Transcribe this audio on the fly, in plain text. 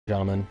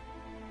gentlemen.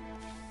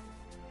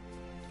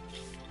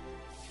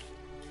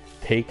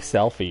 Take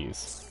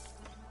selfies.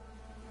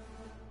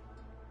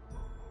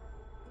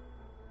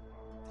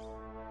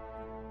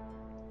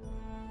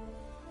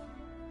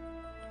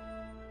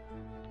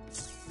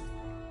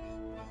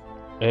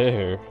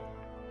 Ew.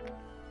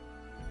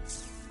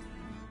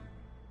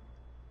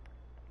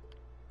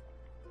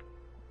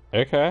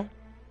 Okay.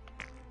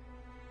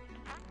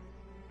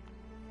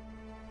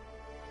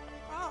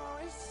 Oh,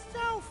 a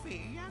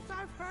selfie. Yes,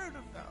 I've heard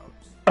of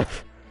those.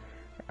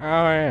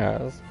 Oh,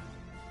 yes.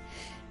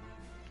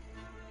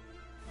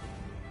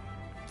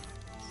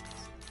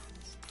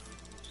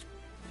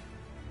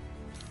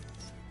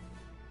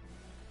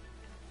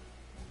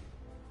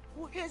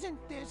 Well, isn't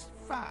this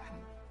fun?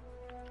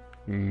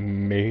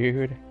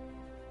 Mood.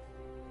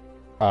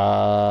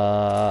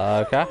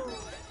 Okay.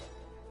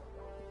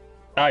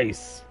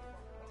 Nice.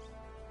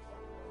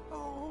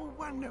 Oh,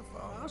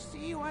 wonderful. I'll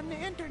see you on the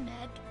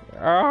internet.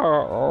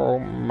 Oh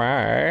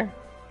my.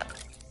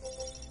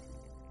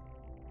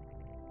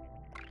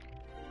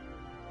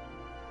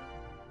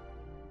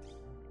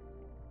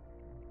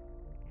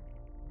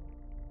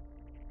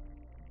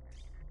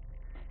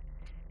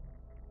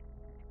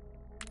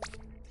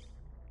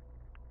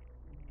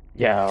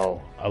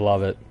 Yo, I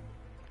love it.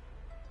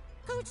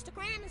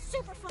 Instagram is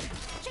super fun.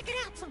 Check it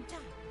out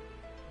sometime.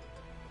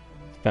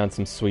 Found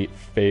some sweet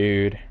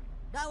food.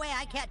 No way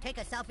I can't take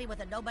a selfie with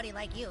a nobody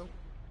like you.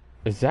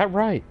 Is that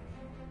right?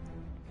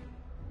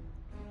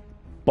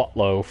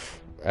 Buttloaf.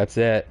 That's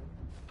it.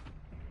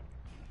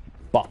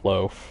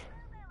 Buttloaf.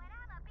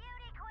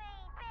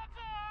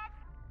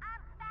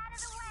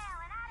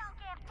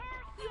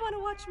 You want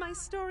to watch my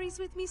stories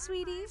with me,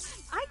 sweetie?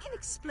 I can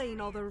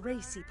explain all the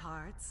racy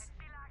parts.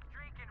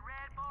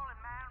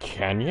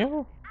 Can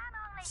you?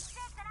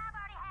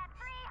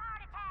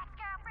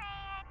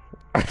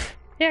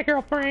 Yeah,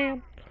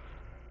 girlfriend.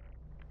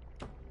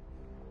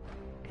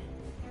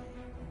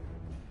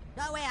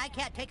 No way I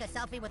can't take a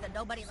selfie with a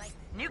nobody like...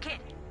 New kid,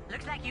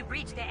 looks like you've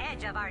reached the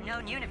edge of our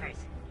known universe.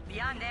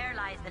 Beyond there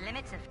lies the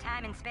limits of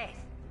time and space.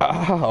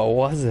 Oh,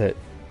 was it?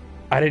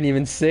 I didn't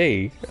even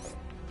see.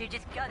 Dude,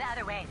 just go the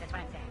other way, that's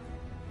what I'm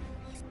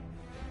saying.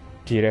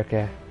 Dude,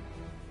 okay.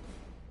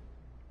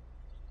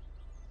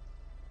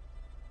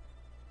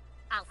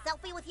 I'll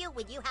selfie with you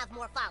when you have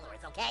more followers,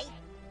 okay?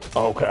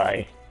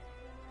 Okay.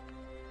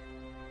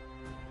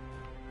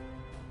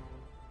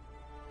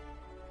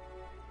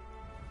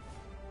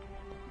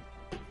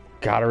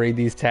 Gotta read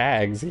these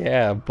tags.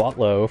 Yeah,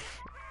 buttloaf.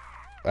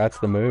 That's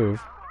the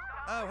move.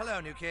 Oh, hello,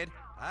 new kid.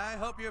 I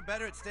hope you're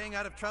better at staying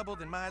out of trouble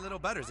than my little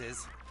Butters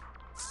is.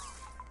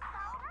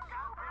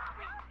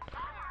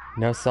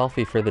 No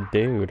selfie for the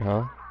dude,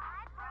 huh?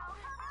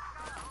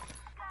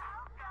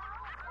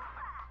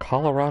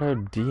 Colorado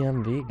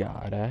DMV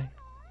god, eh?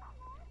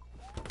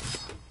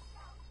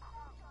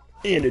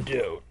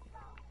 Antidote.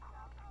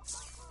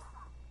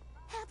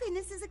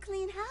 Happiness is a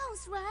clean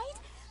house, right?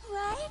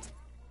 Right?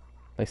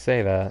 They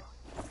say that.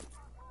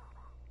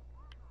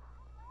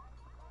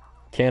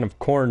 Can of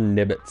corn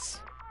nibbits.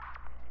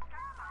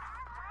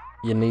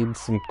 You need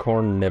some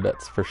corn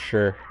nibbits for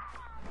sure.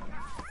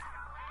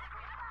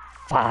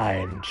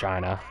 Fine,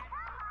 China.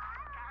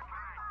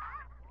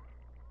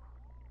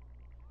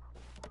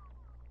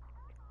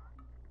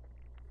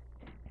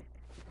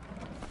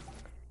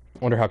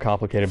 Wonder how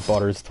complicated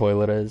Butter's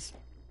toilet is.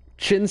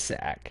 Chin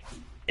sack.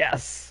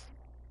 Yes.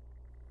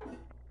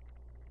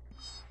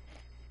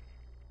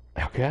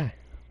 Okay.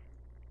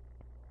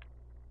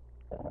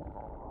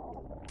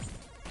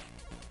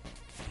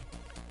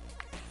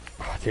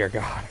 Oh, dear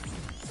God.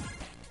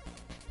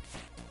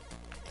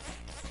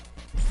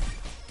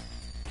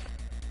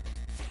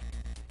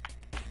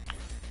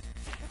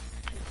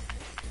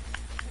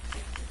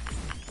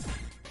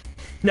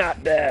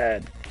 Not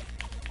dead.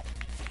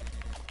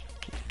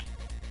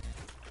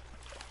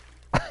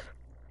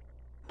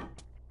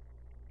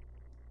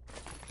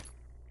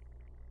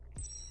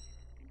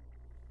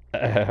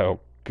 Oh,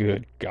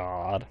 good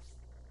God.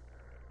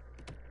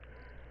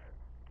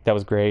 That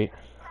was great.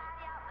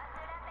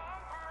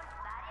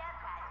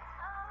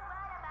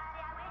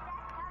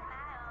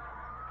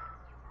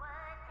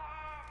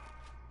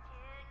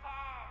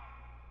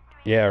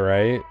 Yeah,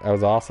 right? That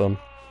was awesome.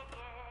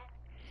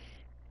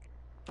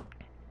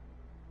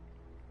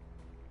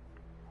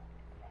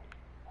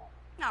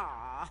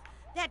 Aw,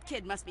 that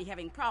kid must be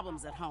having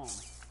problems at home.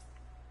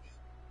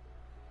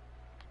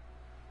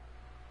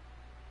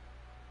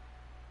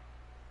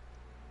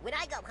 When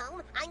I go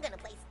home, I'm gonna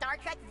play Star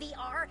Trek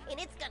VR, and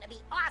it's gonna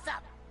be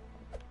awesome!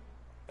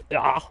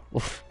 Ah.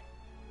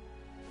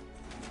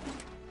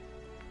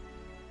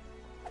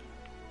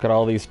 Got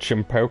all these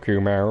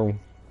Chimpoku, man.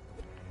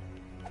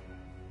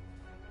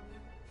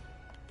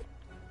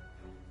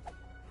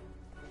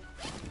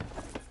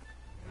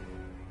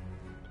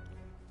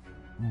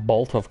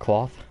 Bolt of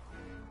cloth.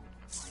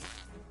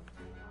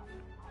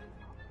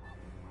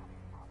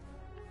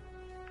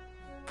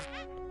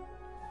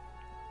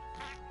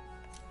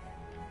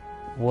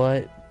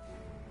 What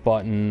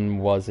button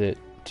was it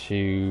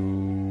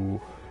to...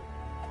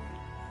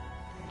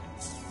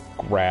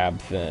 grab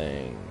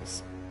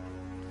things.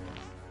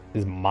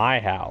 This is my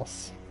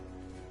house.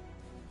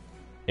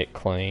 It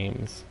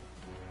claims.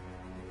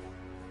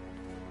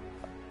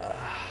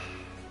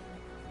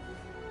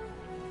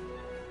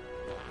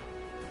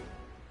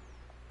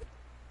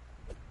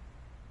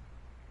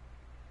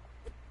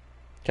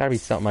 Gotta be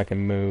something I can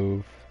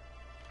move.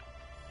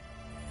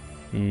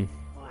 Come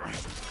on.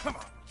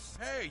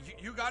 Hey,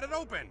 you got it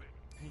open.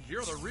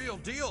 You're the real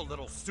deal,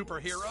 little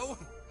superhero.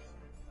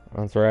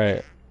 That's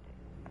right.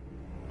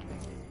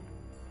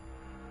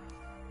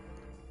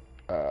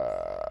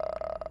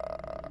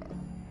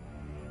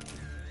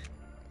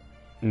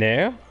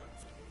 No?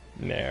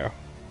 No.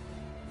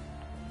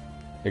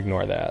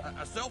 Ignore that.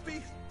 A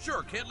selfie?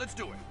 Sure, kid, let's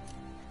do it.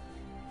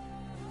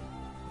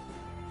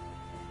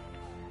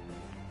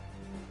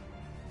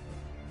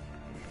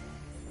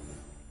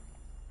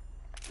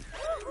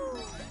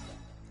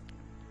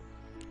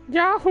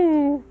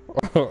 Yahoo!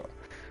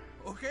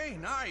 Okay,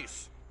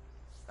 nice.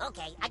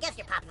 Okay, I guess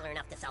you're popular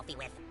enough to selfie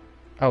with.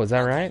 Oh, is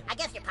that right? I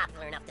guess you're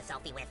popular enough to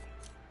selfie with.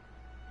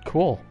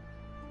 Cool.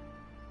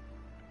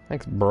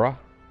 Thanks, bruh.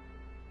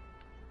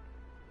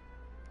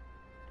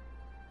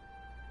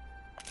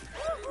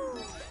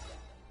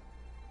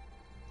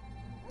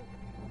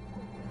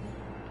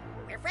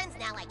 We're friends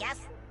now, I guess.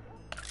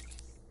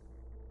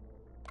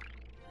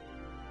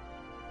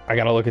 I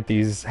gotta look at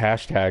these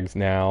hashtags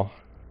now.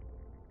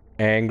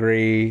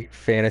 Angry,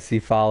 fantasy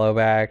follow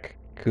back,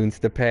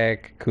 Kunsta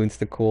pick,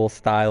 Kunsta cool,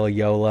 style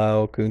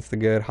YOLO, Kunsta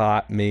good,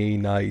 hot, me,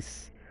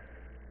 nice.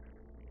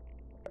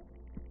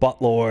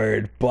 Butt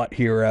lord, butt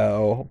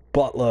hero,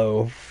 butt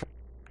loaf.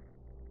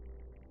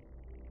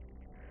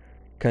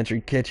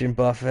 Country kitchen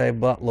buffet,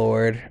 butt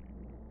lord.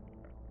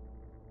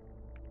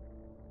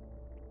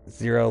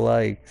 0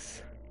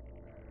 likes.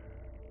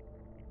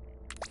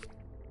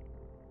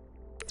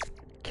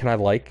 Can I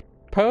like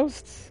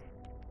posts?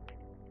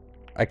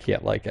 I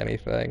can't like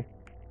anything.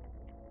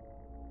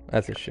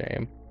 That's a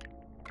shame.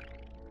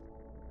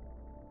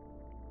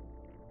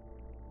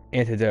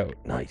 Antidote.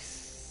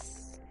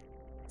 Nice.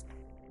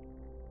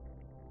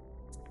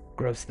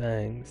 Gross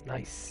things.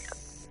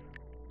 Nice.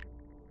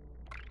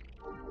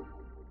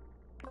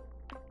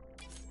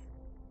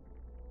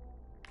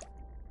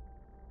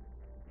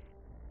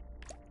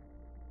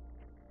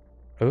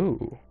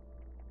 Ooh.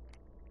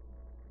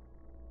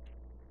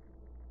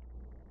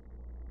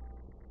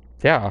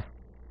 Yeah.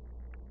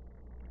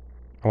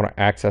 I want to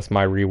access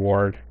my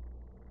reward.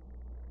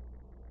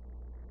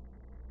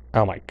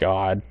 Oh my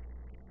god.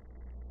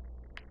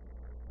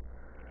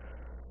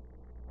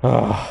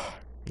 Oh,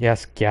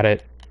 yes, get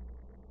it.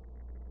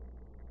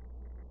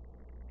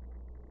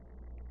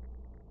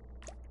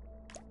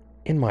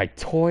 In my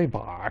toy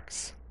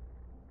box.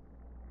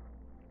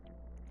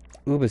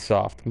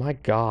 Ubisoft, my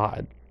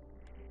god.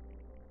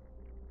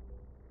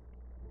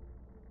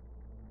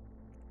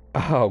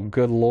 Oh,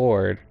 good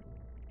lord.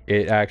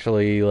 It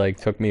actually, like,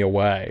 took me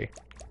away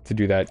to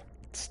do that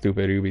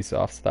stupid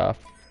Ubisoft stuff.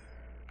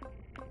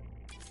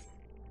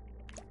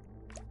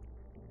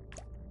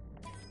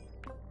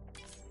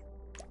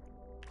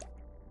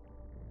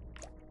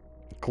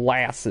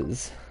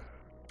 Glasses.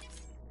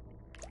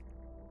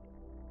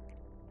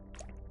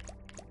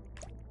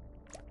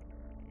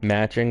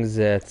 Matching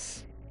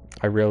zits.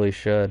 I really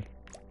should.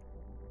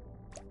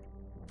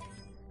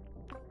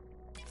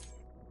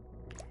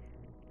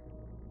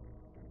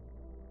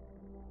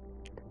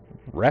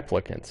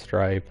 Replicant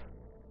stripe.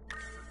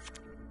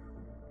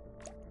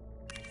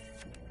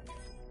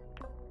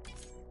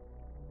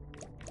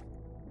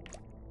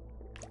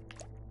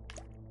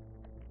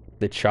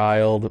 The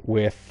child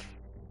with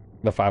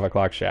the 5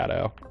 o'clock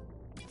shadow.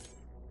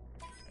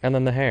 And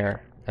then the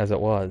hair, as it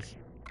was.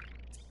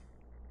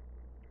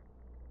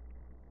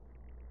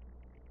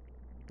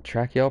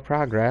 Track your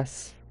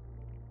progress.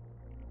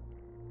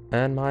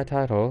 And my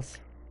titles.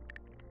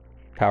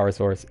 Power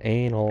source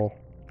anal.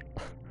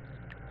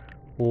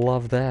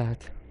 Love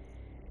that.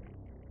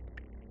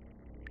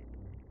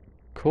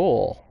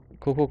 Cool.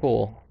 Cool, cool,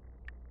 cool.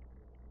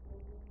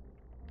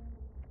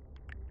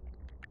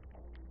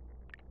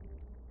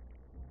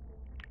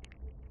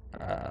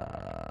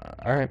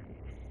 Alright.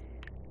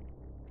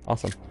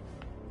 Awesome.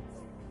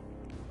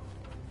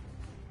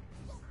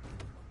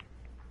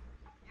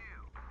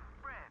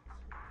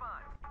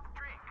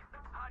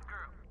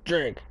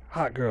 Drink,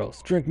 hot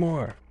girls, drink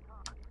more.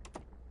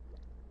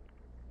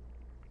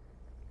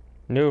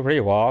 New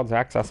rewards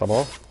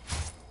accessible.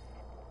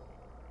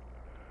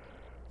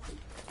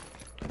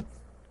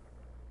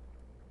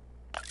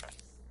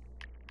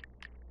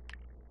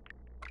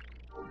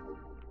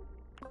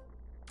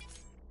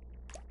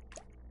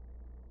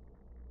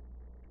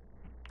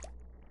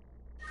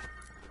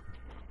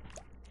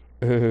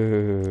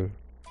 Ooh.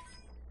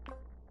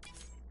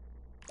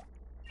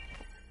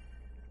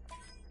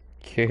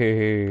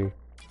 Cute.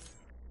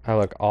 I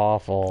look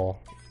awful.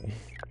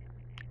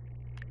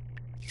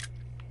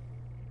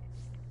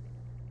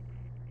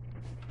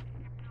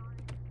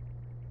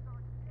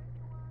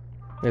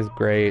 It's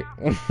great.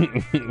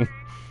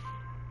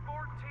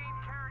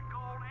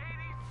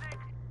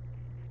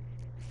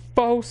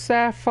 14 no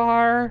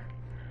sapphire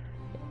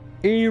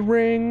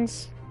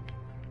earrings.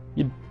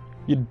 You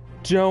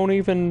don't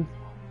even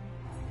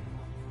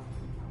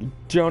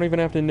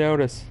have to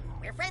notice.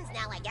 We're friends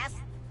now, I guess.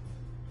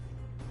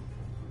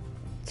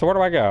 So where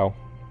do I go?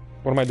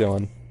 What am I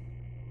doing?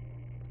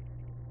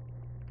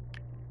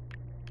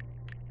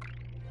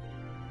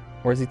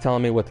 Where's he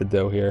telling me what to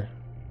do here?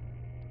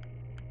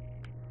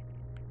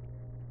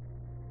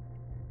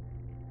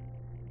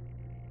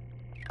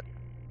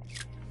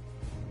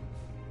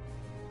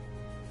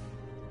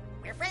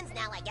 We're friends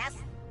now, I guess.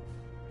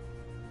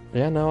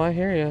 Yeah, no, I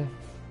hear you.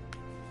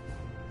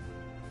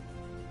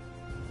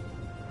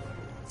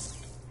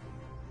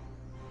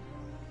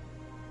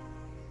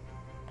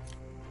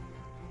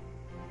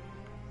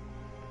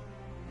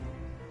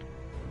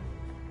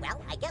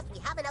 Well, I guess we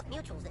have enough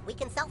mutuals that we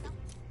can selfie.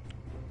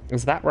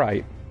 Is that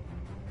right?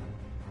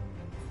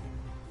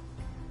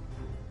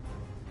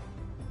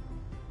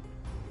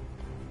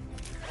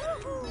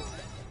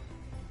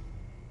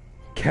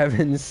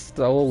 Kevin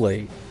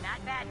Stoley.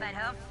 Not bad,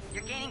 Butthole.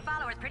 You're gaining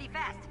followers pretty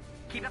fast.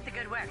 Keep up the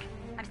good work.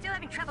 I'm still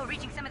having trouble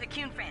reaching some of the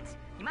Coon friends.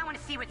 You might want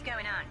to see what's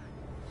going on.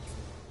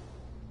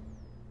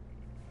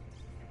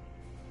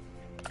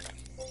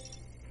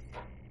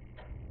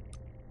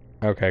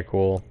 Okay,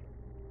 cool.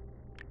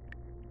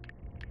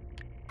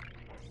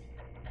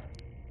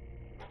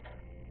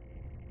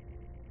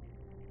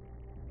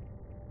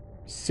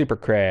 Super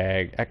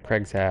Craig at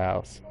Craig's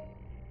house.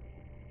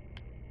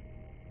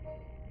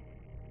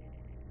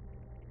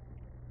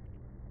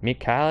 Meet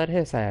Kyle at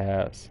his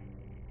house.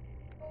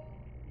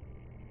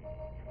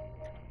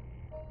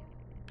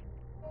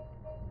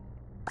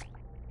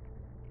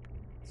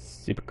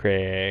 Super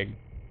Craig.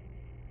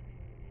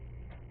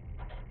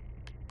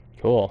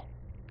 Cool.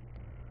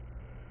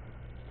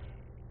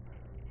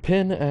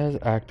 Pin as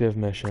active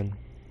mission.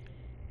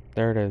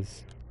 There it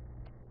is.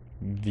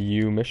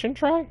 View mission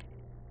track?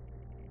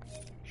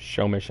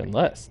 Show mission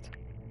list.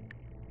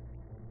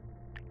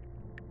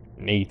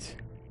 Neat.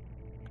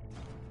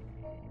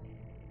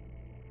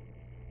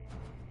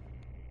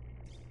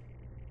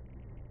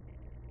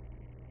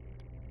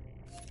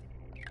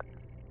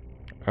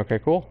 Okay,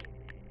 cool.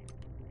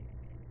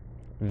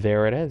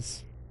 There it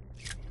is.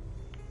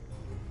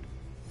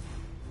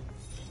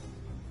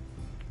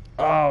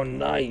 Oh,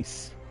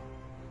 nice.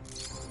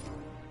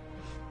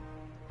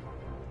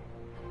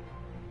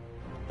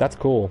 That's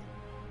cool.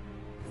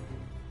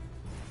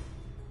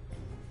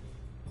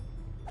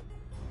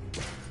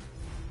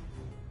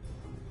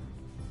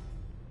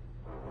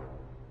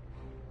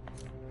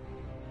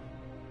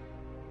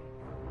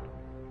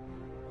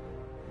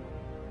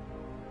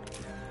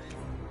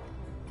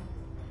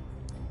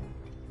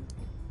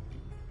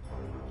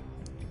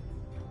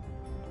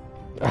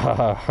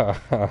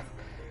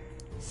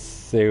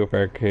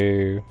 Super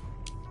cool.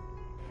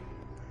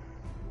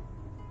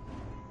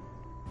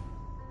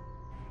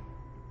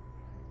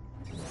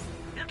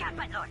 Look out,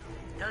 Buttlord.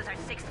 Those are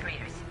 6th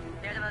graders.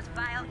 They're the most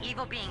vile,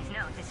 evil beings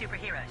known to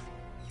superheroes.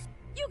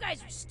 You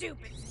guys are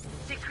stupid.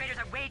 6th graders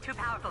are way too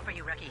powerful for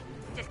you, rookie.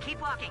 Just keep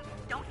walking.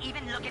 Don't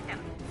even look at them.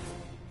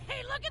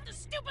 Hey, look at the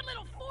stupid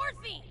little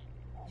four-fiend!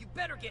 You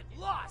better get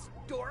lost,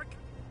 dork.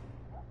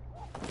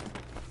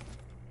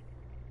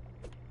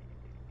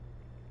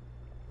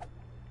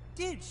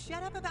 Dude,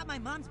 shut up about my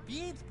mom's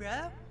beeves,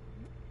 bro.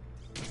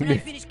 When I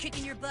finish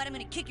kicking your butt, I'm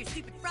gonna kick your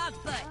stupid frog's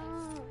butt.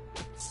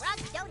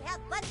 Frogs don't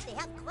have butts, they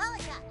have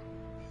qualia.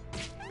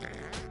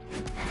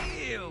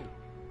 Ew.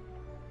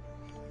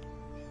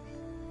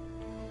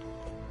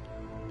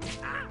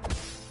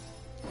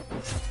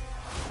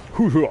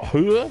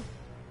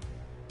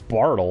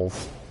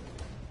 Bartles.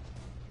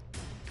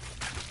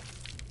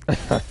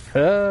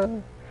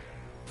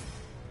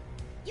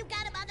 You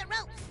got him on the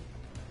ropes.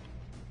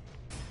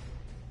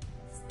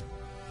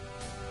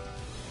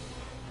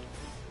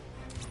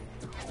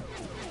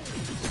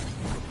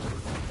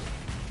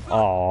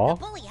 Aww.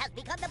 The bully has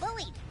become the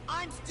bullied.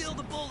 I'm still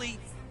the bully.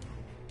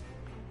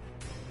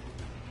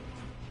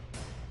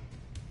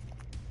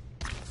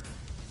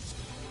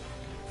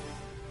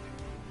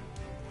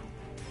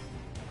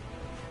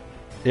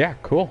 Yeah,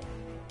 cool.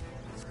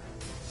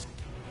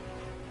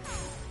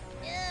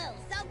 Ew,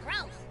 so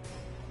gross.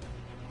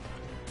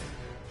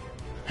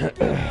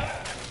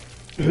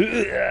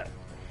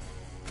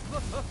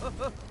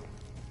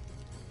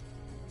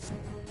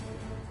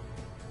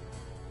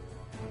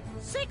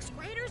 Sixth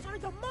graders are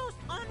the most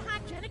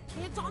unhygienic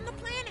kids on the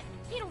planet.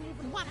 You don't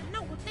even want to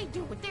know what they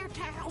do with their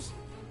towels.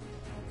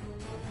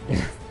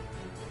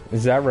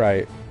 Is that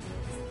right?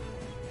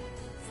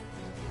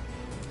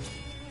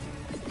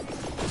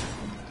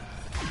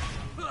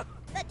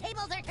 The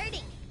tables are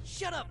turning.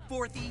 Shut up,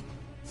 Fourthy.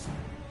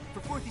 For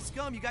Fourthy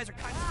scum, you guys are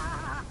kind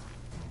of...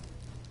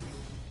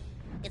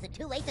 Is it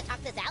too late to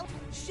talk this out?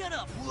 Shut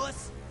up,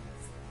 wuss.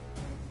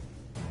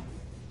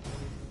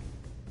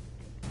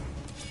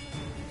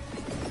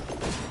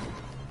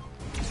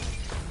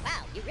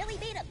 Wow, you really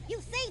beat him. You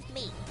saved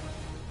me.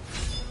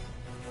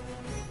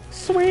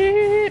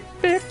 Sweet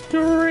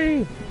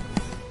victory.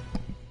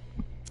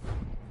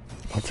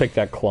 I'll take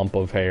that clump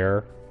of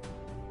hair.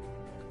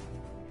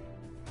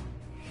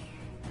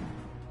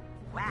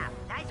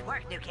 Nice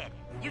work, new kid.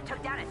 You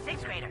took down a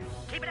 6th grader.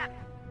 Keep it up.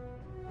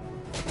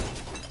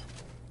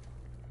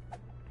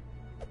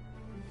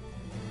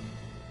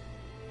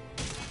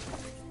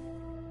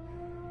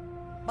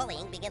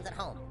 Bullying begins at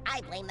home.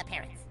 I blame the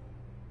parents.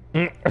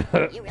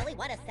 You really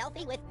want a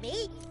selfie with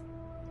me?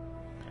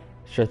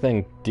 Sure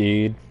thing,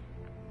 dude.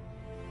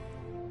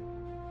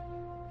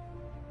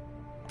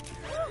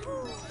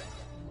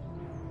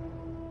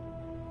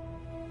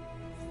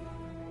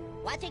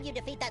 Watching you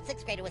defeat that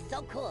 6th grader was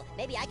so cool.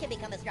 Maybe I can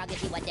become as strong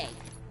as you one day.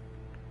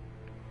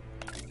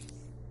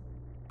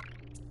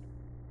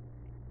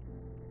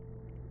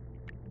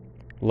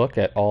 Look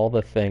at all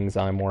the things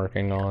I'm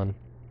working on.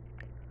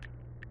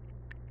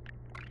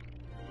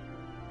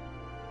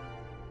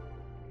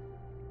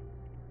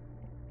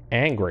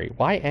 Angry.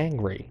 Why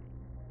angry?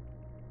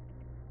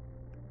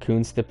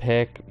 Coons to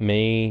pick,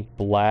 me,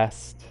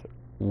 blessed,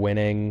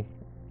 winning,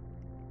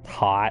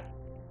 hot.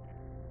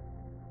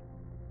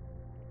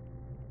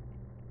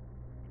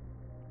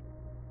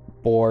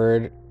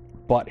 Bored,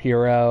 butt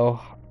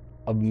hero,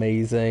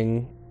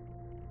 amazing,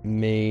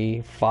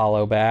 me,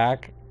 follow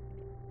back.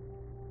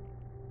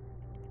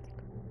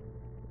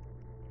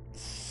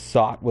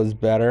 Sot was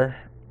better.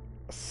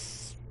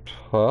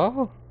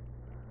 Huh?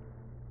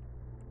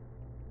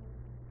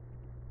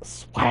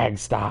 Swag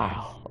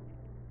style.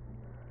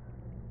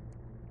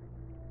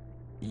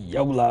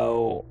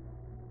 YOLO.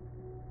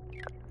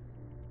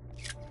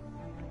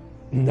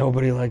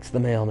 Nobody likes the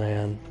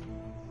mailman.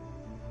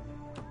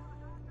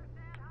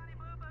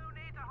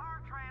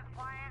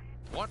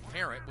 What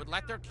parent would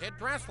let their kid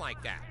dress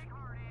like that?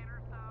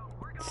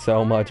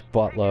 So much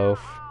butt loaf.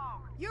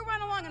 You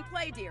run along and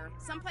play, dear.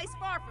 Someplace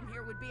far from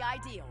here would be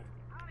ideal.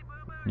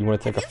 You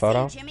want to take a photo?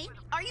 Have you seen Jimmy?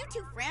 Are you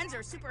two friends or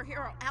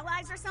superhero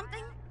allies or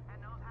something?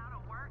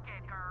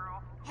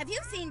 Have you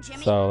seen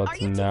Jimmy? So Are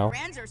that's you two no.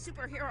 friends or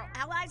superhero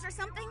allies or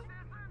something?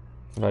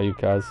 What about you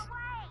guys?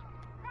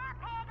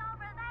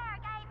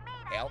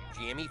 Help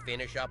Jimmy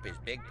finish up his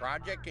big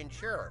project, and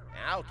sure,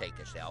 I'll take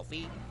a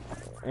selfie.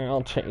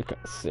 I'll take a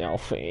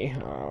selfie.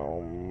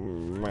 Oh,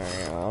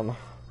 man.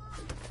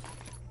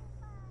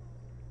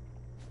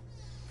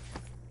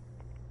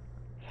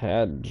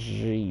 Had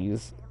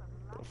jeez.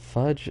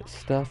 Fudge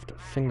stuffed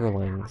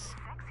fingerlings.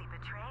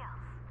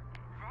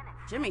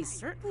 Jimmy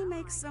certainly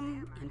makes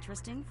some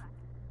interesting.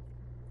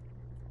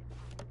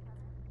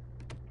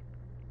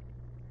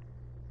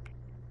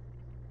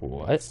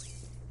 What?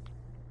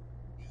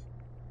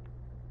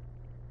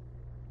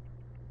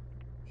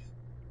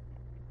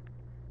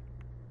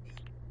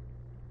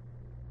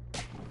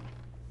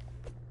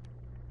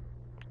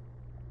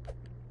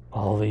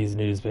 All these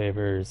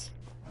newspapers.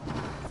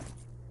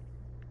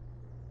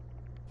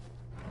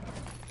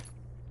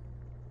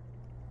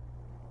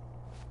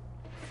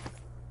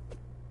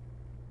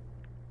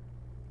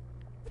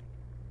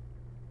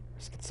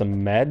 Let's get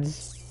some meds.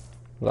 Is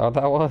that what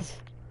that was?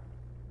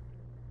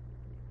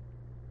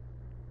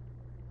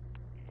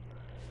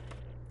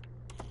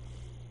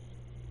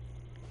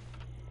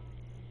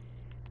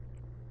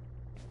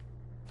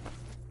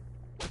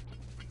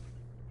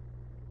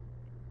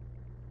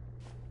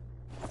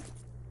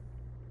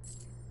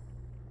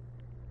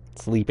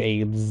 Sleep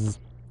aids.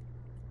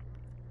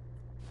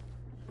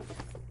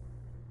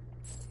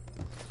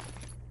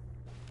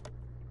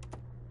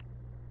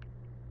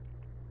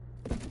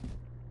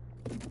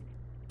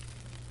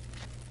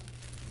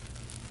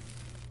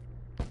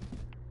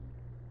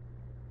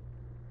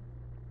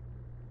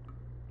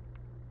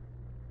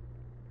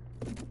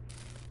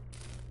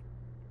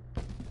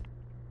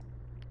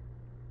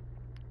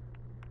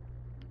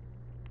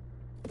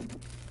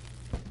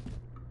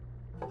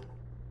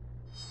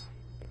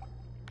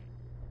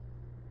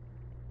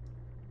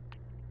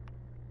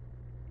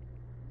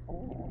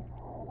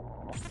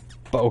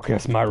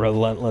 Focus my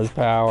relentless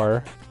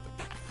power.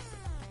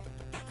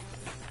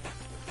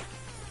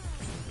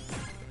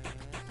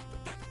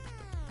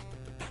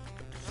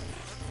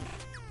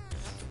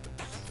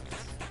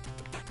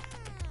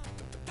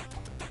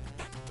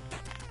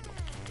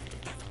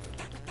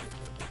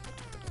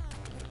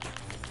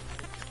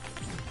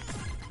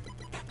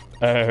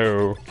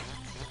 Oh.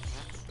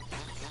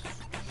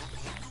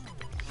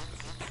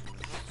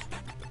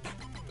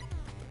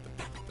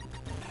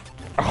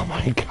 Oh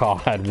my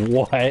god,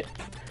 what?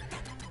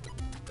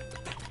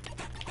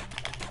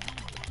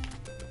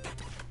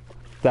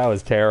 That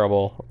was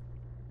terrible.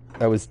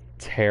 That was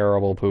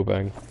terrible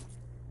pooping.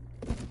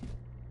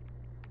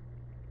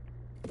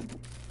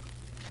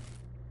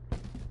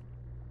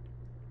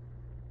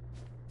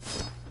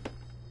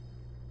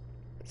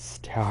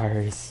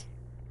 Stars.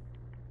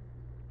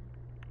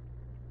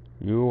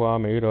 You are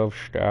made of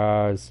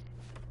stars.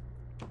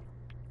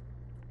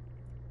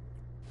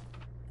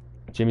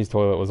 Jimmy's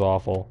toilet was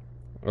awful.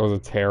 It was a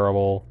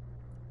terrible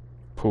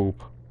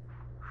poop.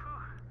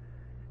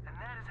 And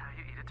that is how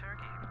you eat a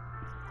turkey.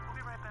 We'll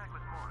be right back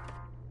with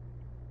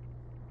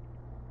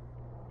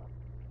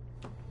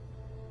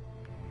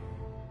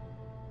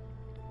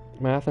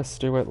more. Martha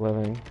Stewart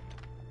living.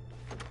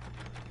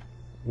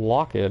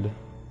 Locked.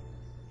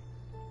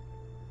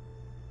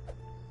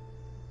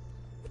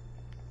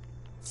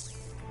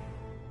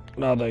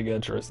 Nothing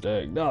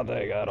interesting.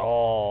 Nothing at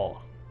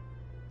all.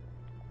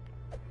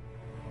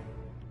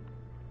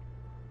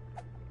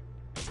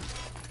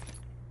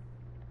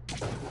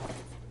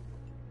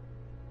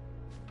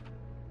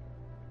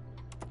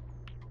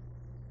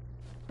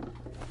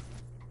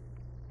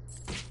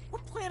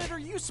 What planet are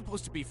you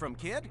supposed to be from,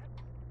 kid?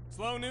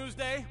 Slow news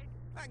day?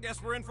 I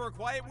guess we're in for a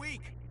quiet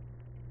week.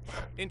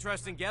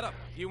 Interesting getup.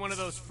 You one of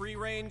those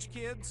free-range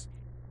kids?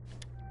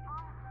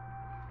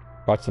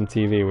 Watch some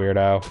TV,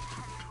 weirdo.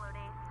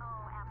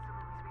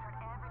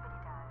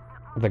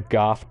 The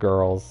goth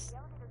girls,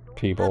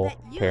 people, I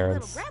bet you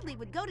parents. and little Bradley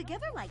would go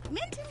together like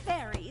mint and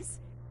berries.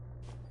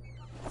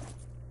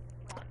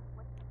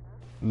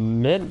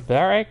 Mint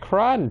berry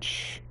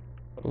crunch,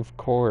 of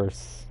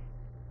course.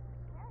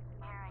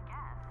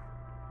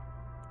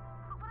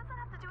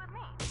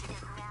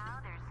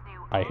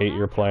 I hate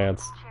your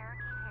plants.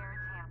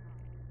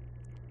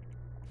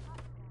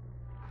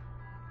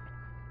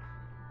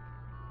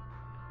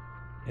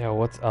 Yo,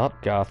 what's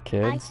up, goth I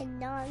kids? can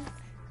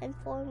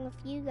non-conform with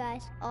you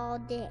guys all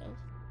day.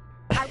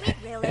 Are we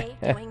really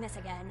doing this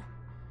again?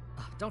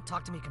 Don't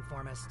talk to me,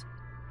 conformist.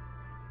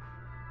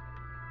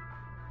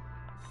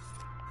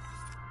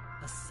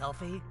 A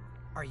selfie?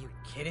 Are you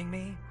kidding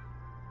me?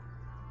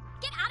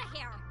 Get out of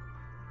here!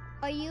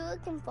 Are you a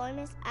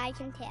conformist? I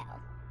can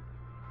tell.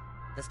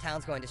 This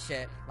town's going to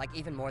shit, like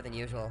even more than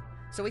usual.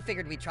 So we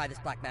figured we'd try this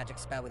black magic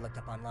spell we looked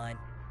up online.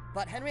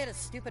 But Henrietta's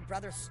stupid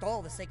brother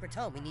stole the sacred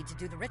tome we need to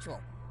do the ritual.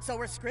 So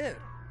we're screwed.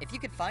 If you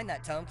could find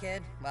that tome,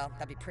 kid, well,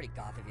 that'd be pretty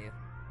goth of you.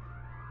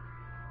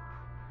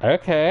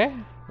 Okay.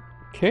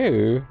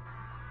 Cool.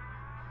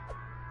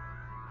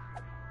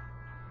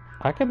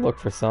 I could look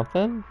for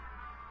something.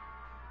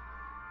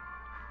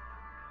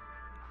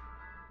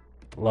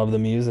 Love the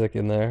music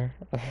in there.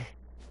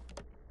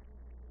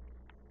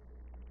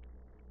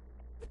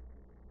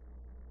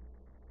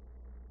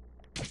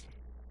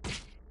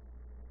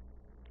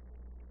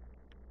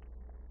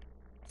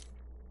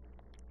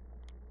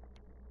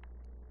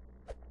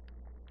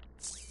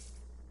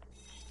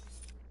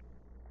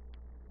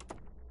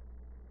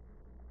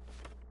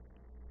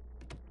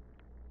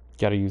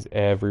 Gotta use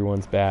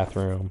everyone's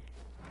bathroom.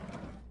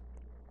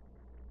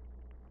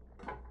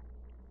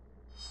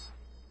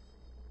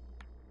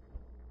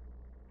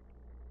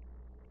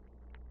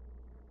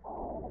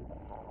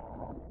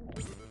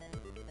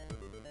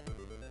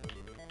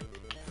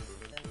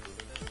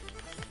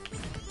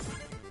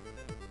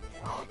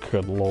 Oh,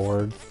 good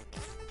lord.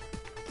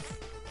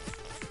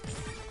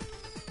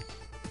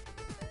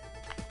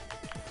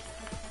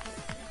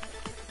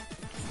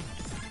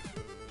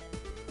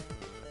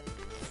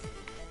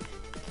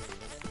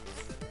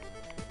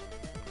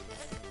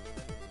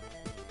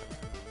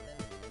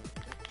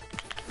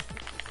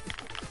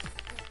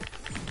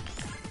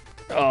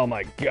 Oh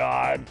my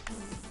god.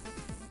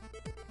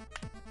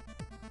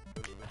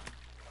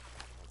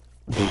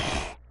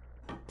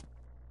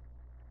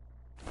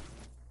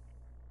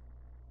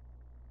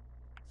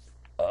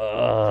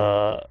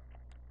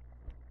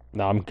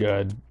 No, I'm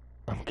good.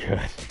 I'm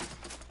good.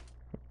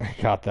 I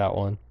got that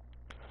one.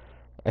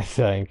 I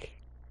think.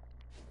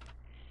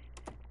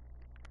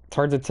 It's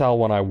hard to tell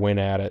when I win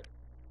at it.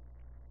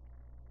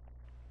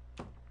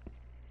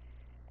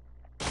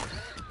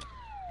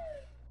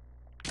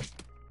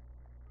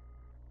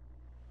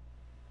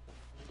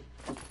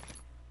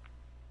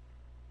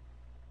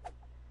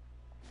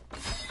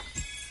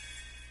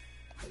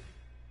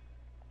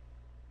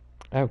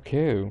 Oh,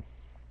 cool.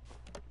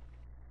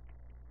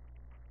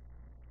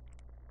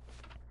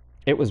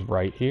 It was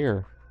right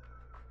here.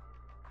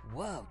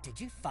 Whoa, did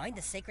you find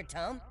the sacred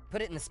tome?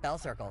 Put it in the spell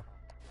circle.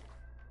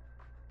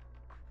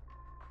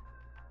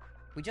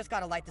 We just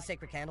gotta light the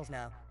sacred candles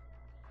now.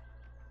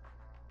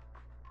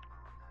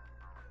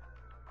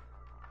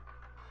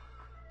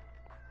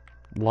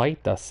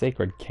 Light the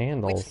sacred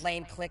candles. Which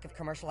lame clique of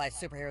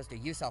commercialized superheroes do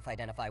you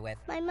self-identify with?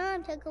 My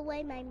mom took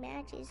away my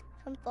matches,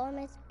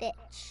 conformist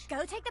bitch.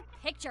 Go take the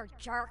picture,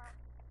 jerk.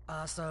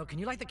 So can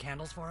you light the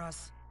candles for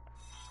us?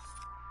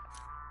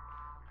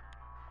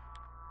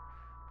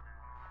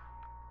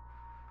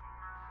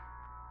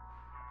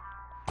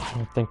 I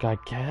don't think I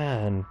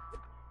can.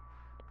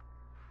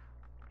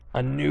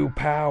 A new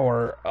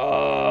power.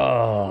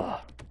 Ugh.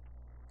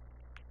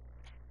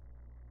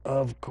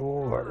 Of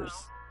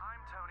course.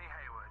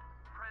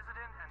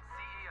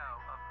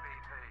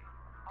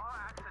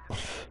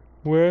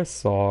 We're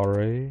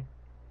sorry.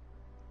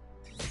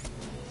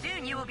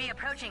 Soon you will be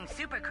approaching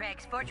Super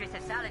Craig's Fortress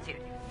of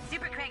Solitude.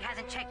 Super Craig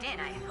hasn't checked in.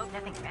 I hope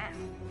nothing's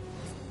wrong.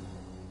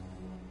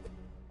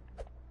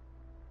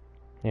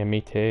 Yeah, me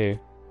too.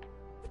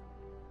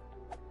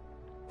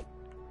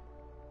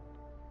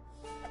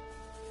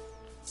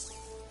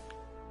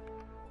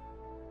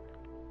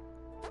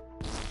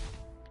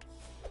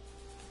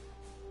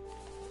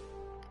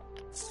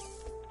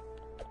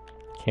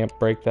 Can't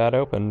break that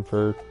open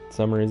for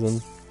some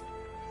reason.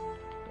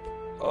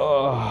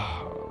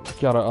 Ugh,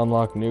 gotta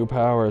unlock new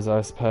powers,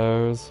 I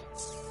suppose.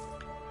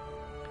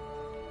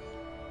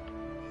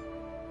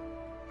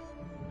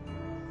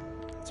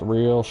 It's a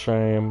real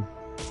shame.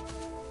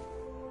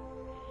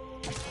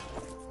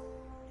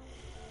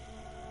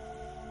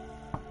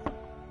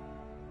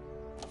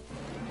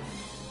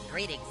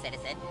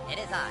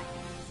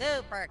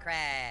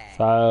 Craig.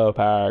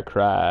 Super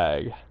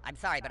Craig. I'm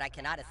sorry, but I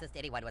cannot assist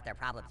anyone with their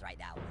problems right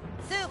now.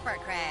 Super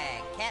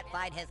Craig can't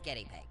find his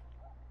guinea pig.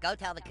 Go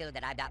tell the coon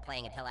that I'm not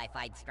playing until I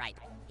find Stripe.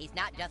 He's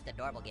not just a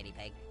normal guinea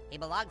pig. He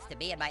belongs to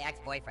me and my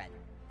ex-boyfriend.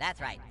 That's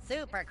right,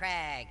 Super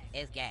Craig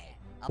is gay.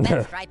 I'll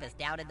bet Stripe is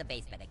down in the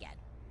basement again.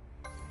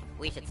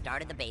 We should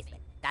start in the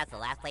basement. That's the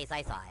last place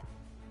I saw him.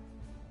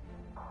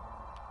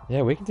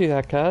 Yeah, we can do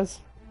that, cuz.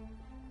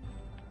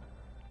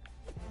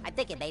 I'm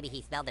thinking maybe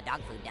he smelled the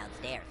dog food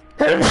downstairs.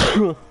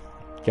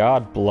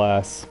 God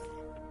bless.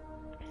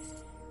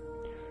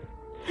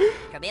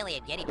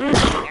 Chameleon guinea pig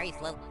very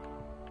slow.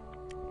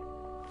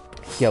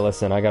 Yeah,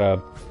 listen, I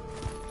gotta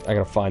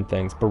find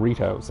things,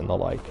 burritos and the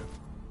like.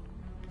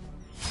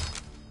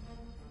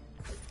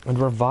 And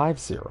revive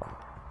serum.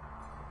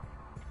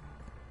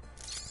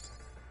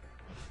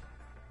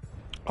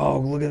 Oh,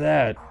 look at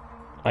that.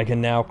 I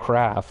can now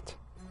craft.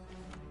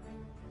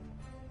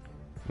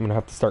 I'm gonna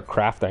have to start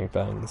crafting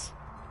things.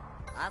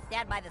 I'll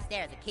stand by the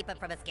stairs and keep him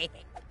from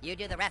escaping. You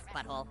do the rest,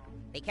 butthole.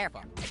 Be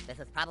careful. This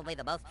is probably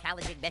the most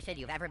challenging mission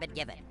you've ever been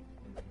given.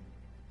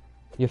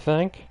 You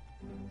think?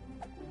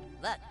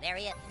 Look, there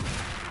he is.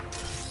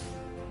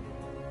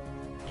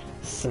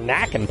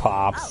 Snackin'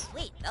 Pops. Oh,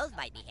 sweet. Those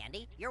might be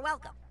handy. You're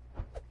welcome.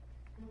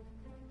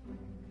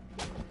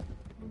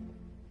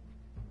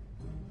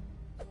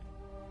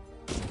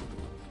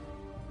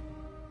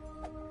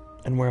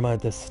 And where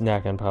might this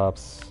Snackin'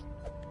 Pops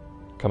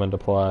come into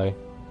play?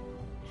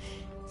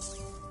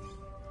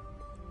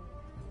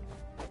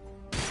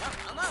 Oh,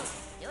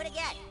 almost. Do it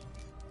again.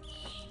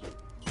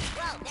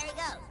 Whoa, there he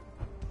goes.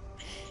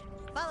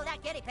 Follow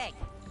that guinea pig.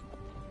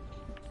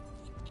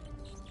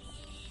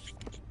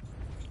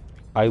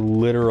 I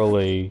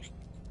literally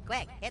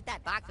Quick, hit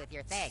that box with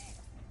your thing.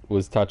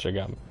 was touching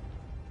him.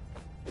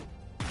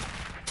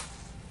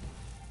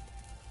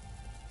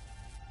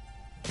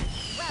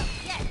 Well,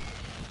 shit.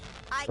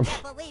 I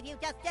can't believe you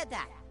just did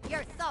that.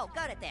 You're so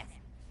good at this.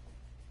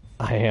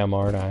 I am,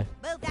 aren't I?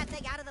 Move that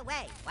thing out of the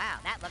way. Wow,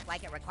 that looked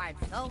like it required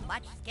so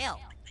much skill.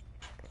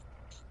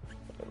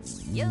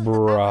 Use the power of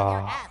your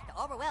Bruh. ass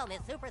to overwhelm his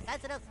super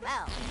sensitive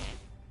smell.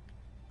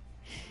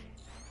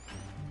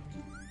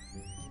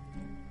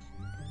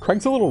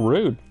 Craig's a little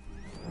rude.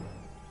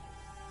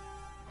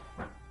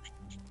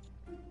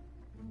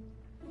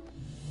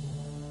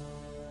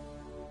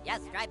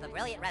 Yes, Stripe, a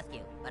brilliant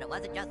rescue. But it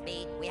wasn't just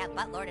me. We have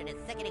Buttlord and his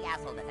sickening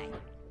asshole to thank.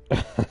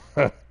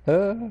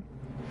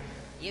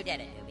 You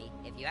did it, newbie.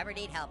 If you ever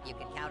need help, you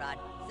can count on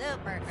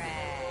Super Craig.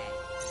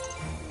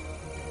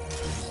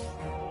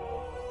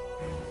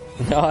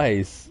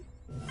 Nice.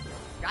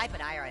 Stripe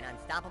and I are an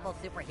unstoppable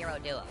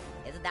superhero duo.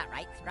 Isn't that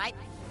right, Stripe?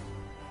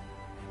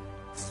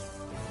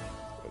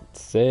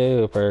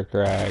 Super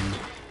Craig.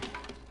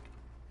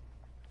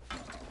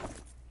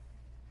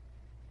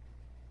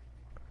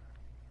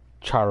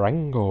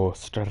 Charango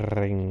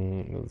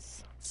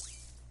strings.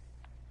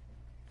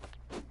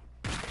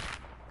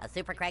 A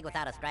Super Craig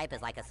without a stripe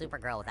is like a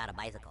Supergirl without a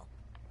bicycle.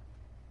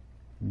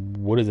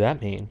 What does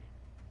that mean?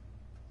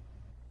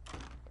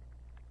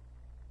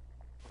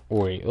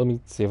 Wait, let me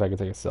see if I can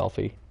take a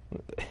selfie.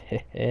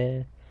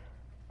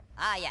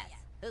 Ah, yes.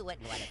 Who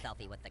wouldn't want a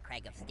selfie with the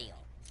Craig of Steel?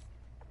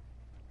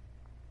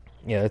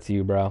 Yeah, that's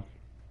you, bro.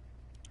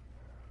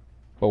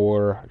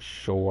 For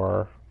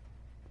sure.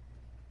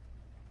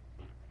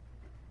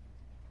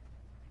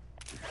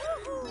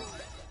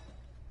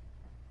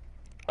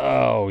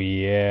 Oh,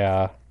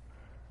 yeah.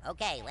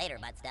 Okay, later,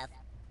 butt stuff.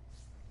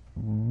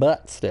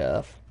 Butt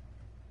stuff.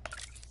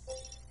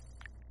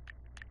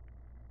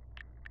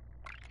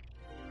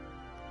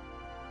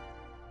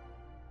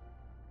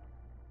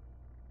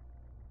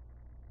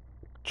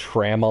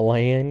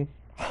 Tramalan.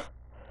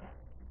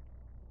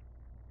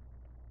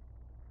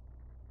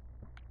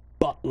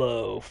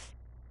 Buttloaf.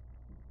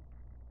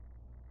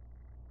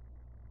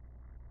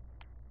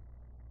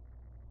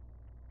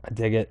 I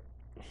dig it.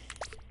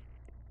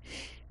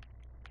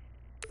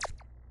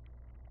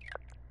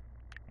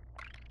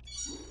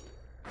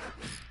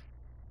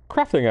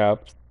 Crafting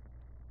apps.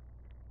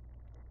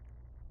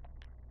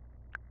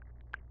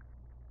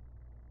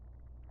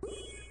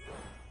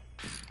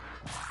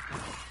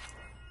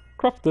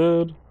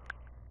 Crafted.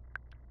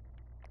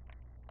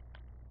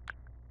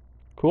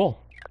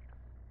 Cool.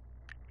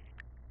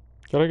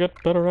 Gotta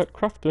get better at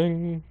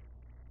crafting.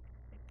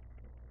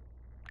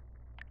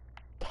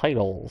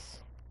 Titles.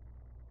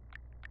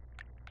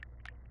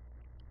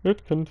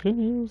 It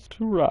continues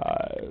to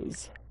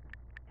rise.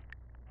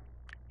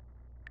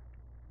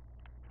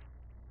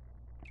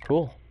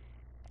 Cool.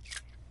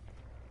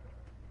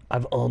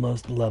 I've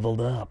almost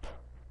leveled up.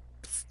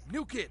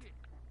 New kid.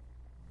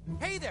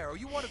 Hey there, are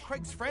you one of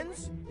Craig's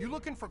friends? You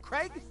looking for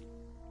Craig?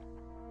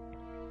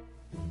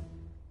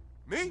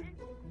 Me?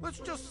 Let's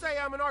just say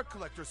I'm an art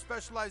collector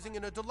specializing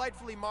in a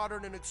delightfully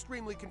modern and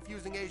extremely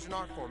confusing Asian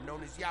art form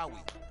known as yaoi.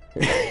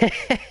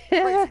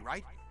 Crazy,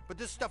 right? But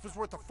this stuff is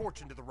worth a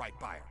fortune to the right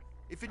buyer.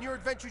 If in your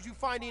adventures you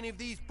find any of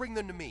these, bring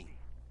them to me.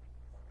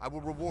 I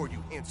will reward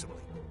you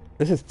handsomely.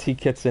 This is T.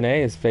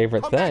 Kitsune's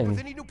favorite Come back thing. with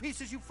any new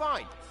pieces you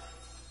find.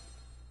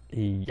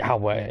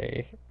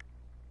 Yahweh.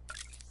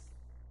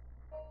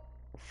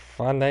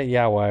 Find that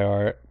Yahweh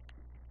art.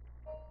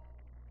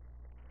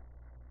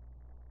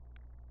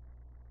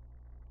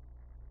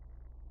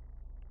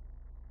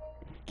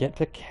 Get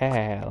to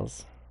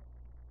Kaz.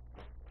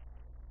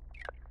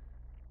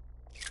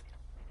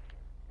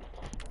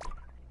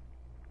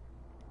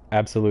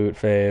 Absolute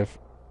fave.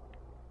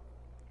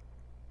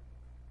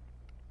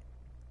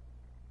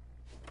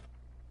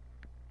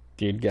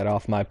 Dude, get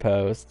off my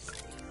posts.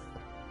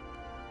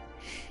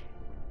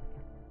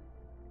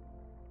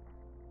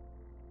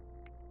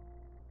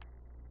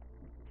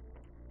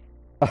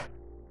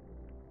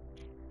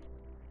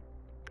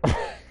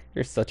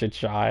 You're such a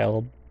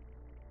child.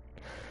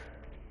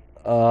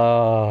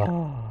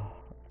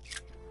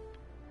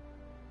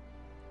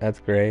 That's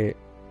great.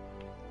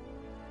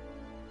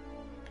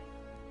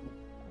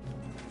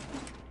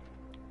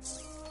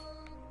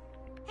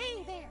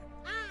 Hey there,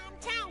 I'm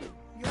Town,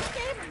 your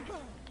favorite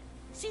bug.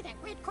 See that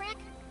red crack?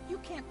 You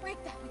can't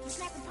break that with your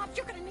snapping pops.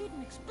 You're gonna need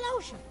an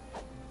explosion.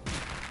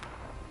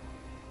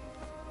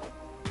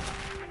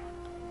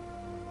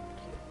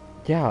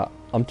 Yeah,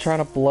 I'm trying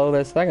to blow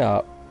this thing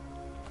up.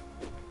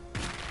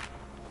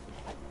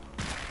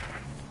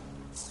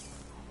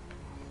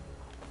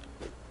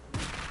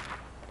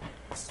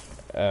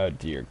 Oh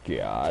dear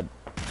God.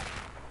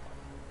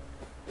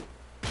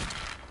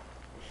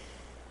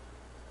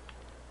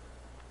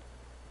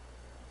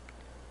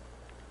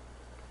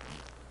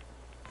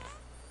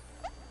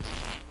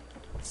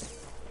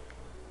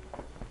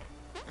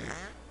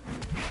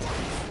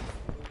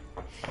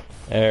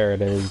 There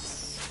it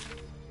is.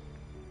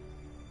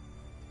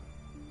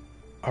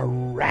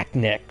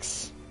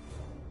 Arachnix.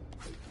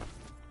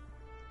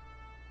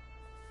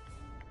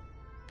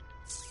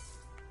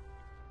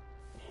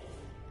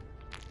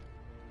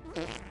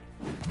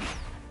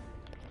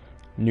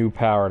 New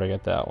power to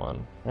get that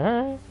one.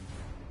 Alright.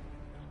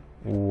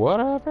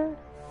 Whatever.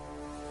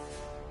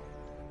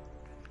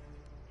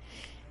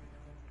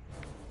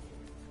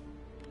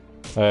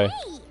 Hey.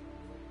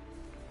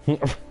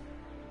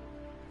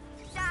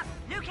 Stop!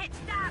 New kid,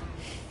 stop!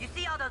 You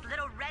see all those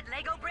little red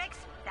Lego bricks?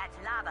 That's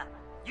lava.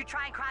 You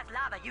try and cross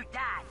lava, you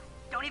die.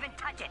 Don't even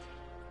touch it.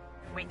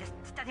 Wait, this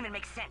doesn't even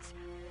make sense.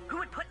 Who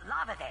would put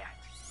lava there?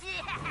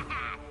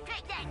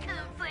 Take that,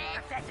 Coon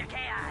friend. Professor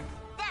Chaos.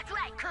 That's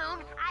right,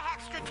 Coon. I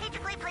have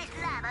strategically placed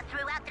lava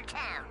throughout the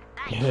town.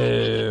 I Ew. can't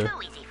make it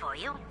too easy for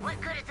you. What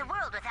good is the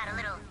world without a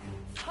little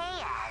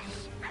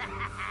chaos?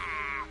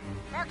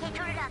 Okay,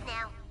 turn it off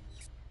now.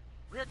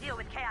 We'll deal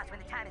with chaos when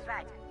the time is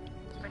right.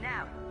 For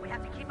now, we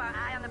have to keep our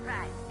eye on the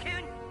prize.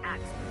 Coon, out.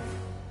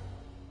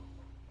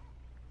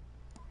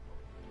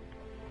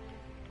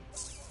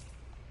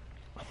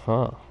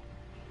 Huh.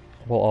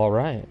 Well,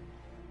 alright.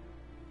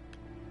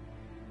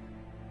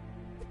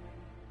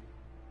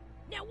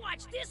 Now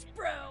watch this,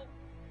 bro.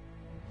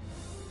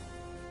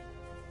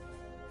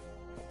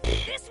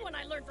 This one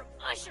I learned from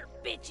Usher,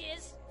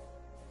 bitches.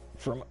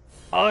 From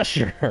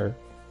Usher.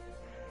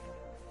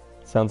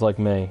 Sounds like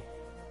me.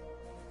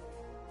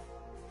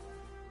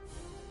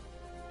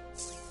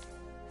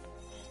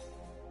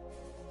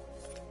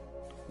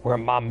 Where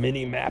my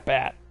mini map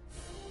at?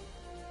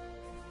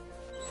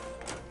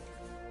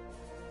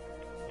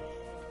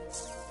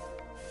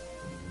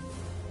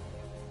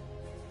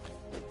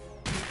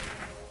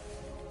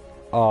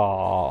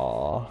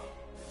 Aww.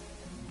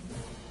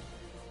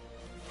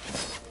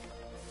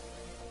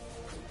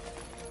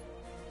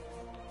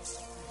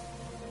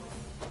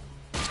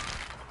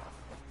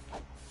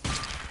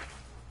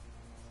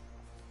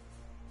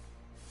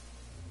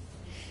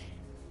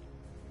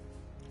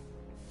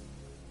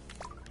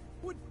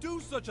 Would do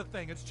such a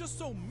thing? It's just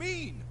so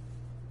mean.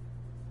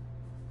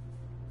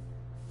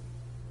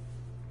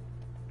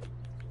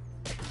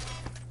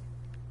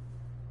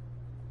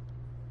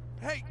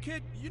 Hey,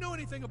 kid, you know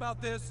anything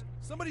about this?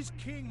 Somebody's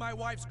keying my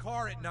wife's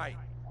car at night.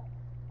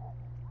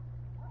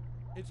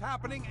 It's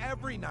happening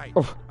every night.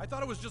 I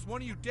thought it was just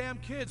one of you damn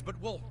kids, but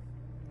well...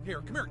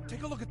 Here, come here,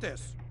 take a look at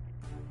this.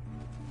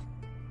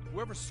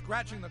 Whoever's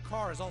scratching the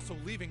car is also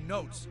leaving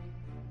notes.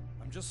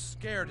 I'm just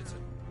scared it's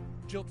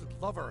a jilted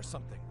lover or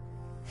something.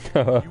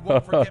 You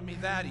won't forget me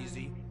that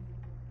easy.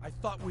 I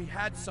thought we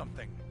had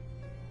something.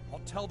 I'll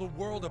tell the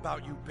world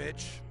about you,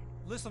 bitch.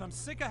 Listen, I'm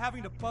sick of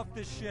having to buff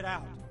this shit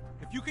out.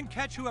 If you can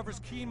catch whoever's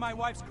keying my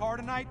wife's car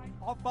tonight,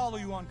 I'll follow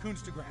you on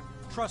Coonstagram.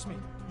 Trust me,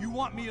 you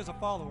want me as a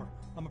follower.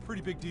 I'm a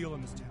pretty big deal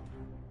in this town.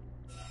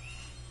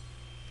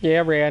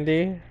 Yeah,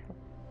 Randy.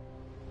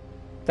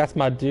 That's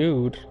my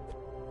dude.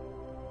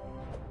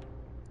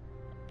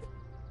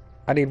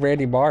 I need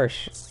Randy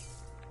Marsh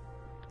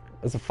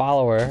as a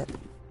follower,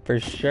 for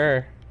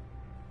sure.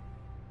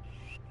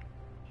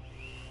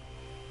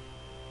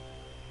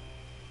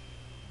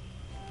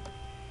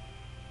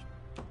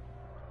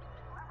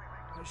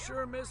 I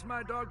sure miss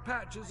my dog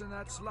Patches and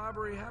that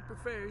slobbery, happy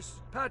face.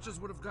 Patches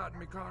would have gotten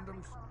me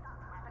condoms.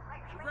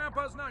 Your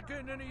grandpa's not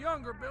getting any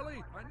younger,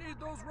 Billy. I need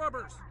those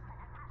rubbers.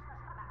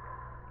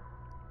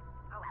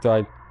 Do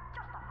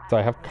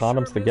I have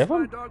condoms to give My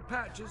him? dog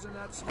Patches and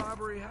that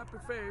slobbery, happy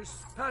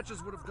face.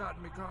 Patches would have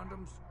gotten me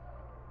condoms.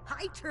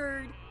 Hi,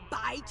 turd.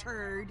 Bye,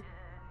 turd.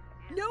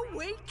 No,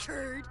 wait,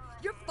 turd.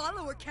 Your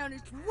follower count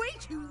is way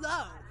too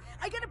low.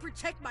 I gotta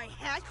protect my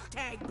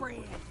hashtag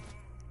brand.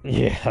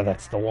 Yeah,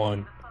 that's the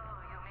one.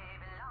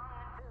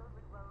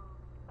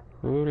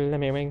 Ooh, let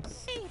me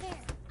rings. Hey there,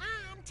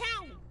 I'm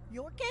Townie,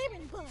 your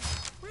gaming bud.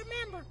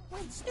 Remember,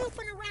 when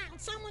snooping around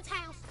someone's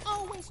house,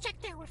 always check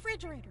their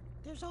refrigerator.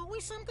 There's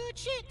always some good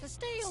shit to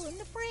steal in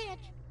the fridge.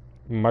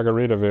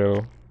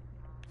 Margaritaville.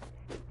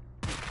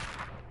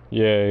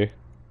 Yay.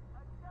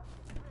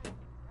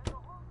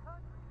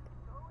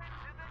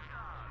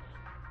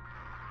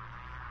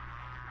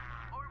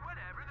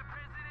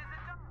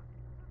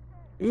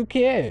 Who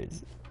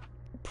cares?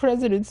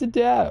 President's a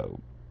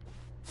dog.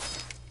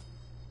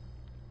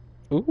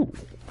 Ooh.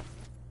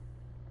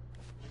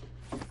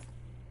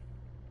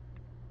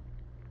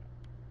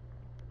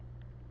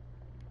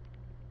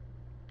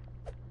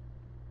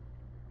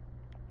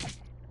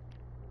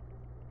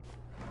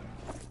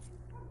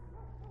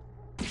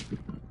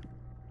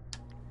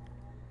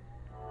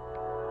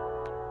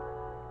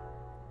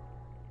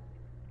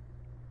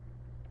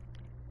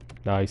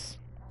 Nice.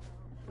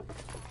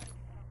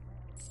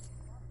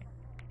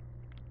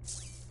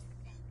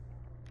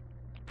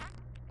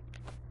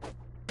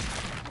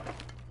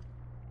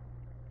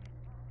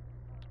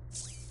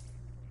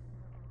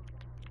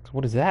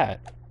 What is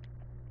that?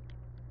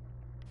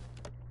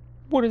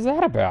 What is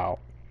that about?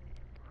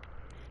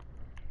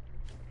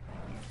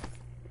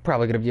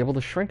 Probably gonna be able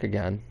to shrink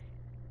again.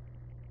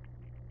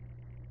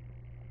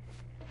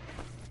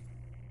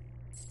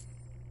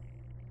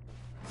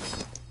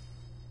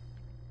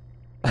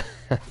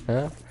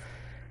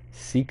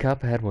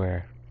 C-cup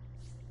headwear.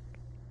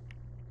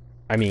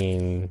 I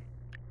mean,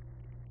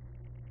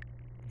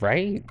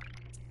 right?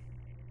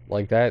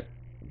 Like that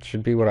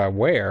should be what I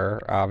wear,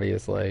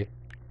 obviously.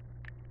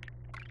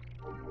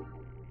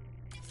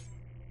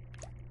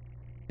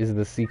 Is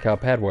the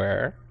C-cup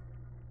headwear.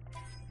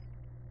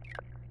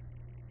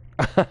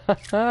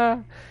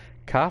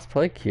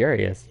 Cosplay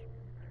curious.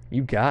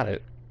 You got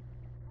it.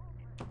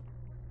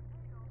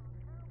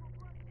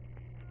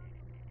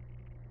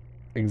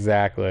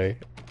 Exactly.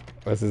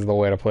 This is the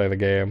way to play the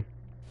game.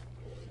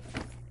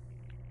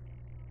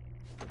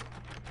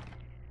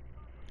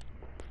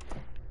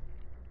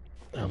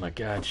 Oh my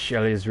god,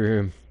 Shelly's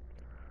room.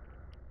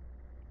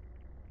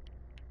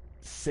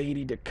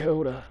 Sadie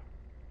Dakota.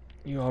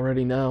 You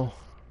already know.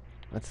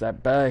 That's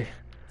that bay.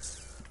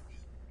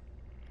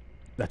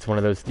 That's one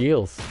of those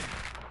deals.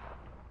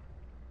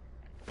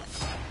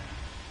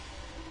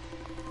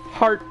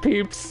 Heart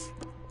peeps.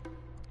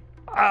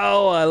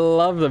 Oh, I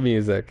love the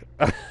music.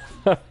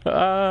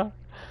 That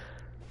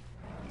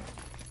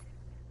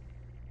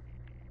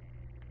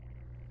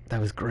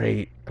was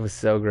great. It was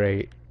so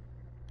great.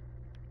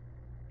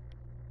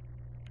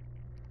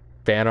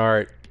 Fan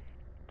art.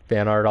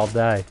 Fan art all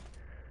day.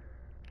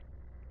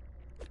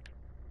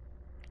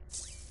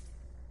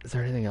 Is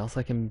there anything else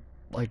I can,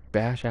 like,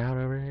 bash out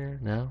over here?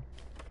 No?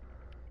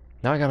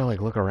 Now I gotta,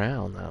 like, look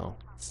around, though.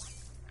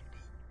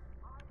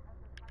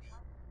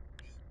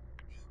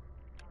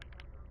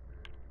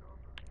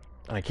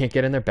 And I can't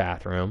get in their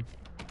bathroom.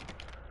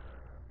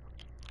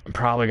 I'm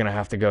probably gonna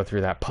have to go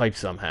through that pipe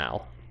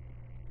somehow.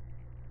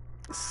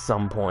 At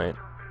some point.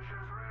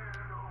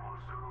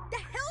 The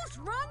hell's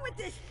wrong with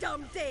this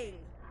dumb thing?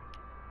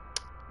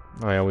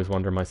 I always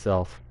wonder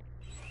myself.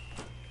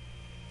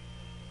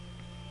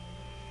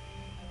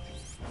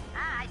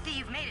 I see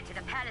you've made it to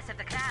the Palace of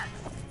the Clouds.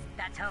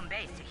 That's home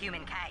base to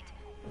Humankind.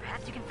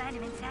 Perhaps you can find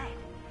him inside.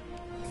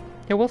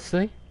 Yeah, we'll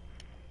see.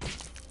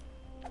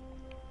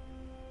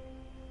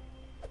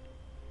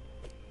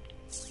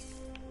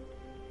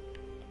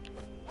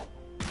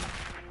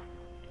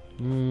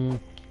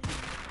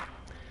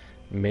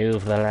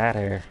 Move the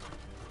ladder.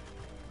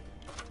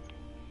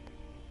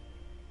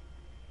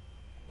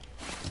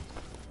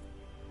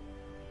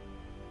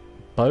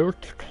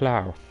 Bert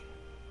Klaus.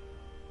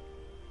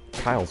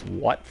 Kyle's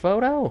what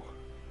photo?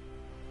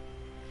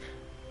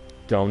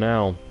 Don't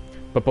know.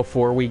 But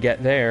before we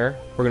get there,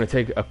 we're going to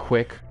take a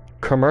quick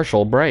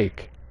commercial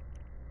break.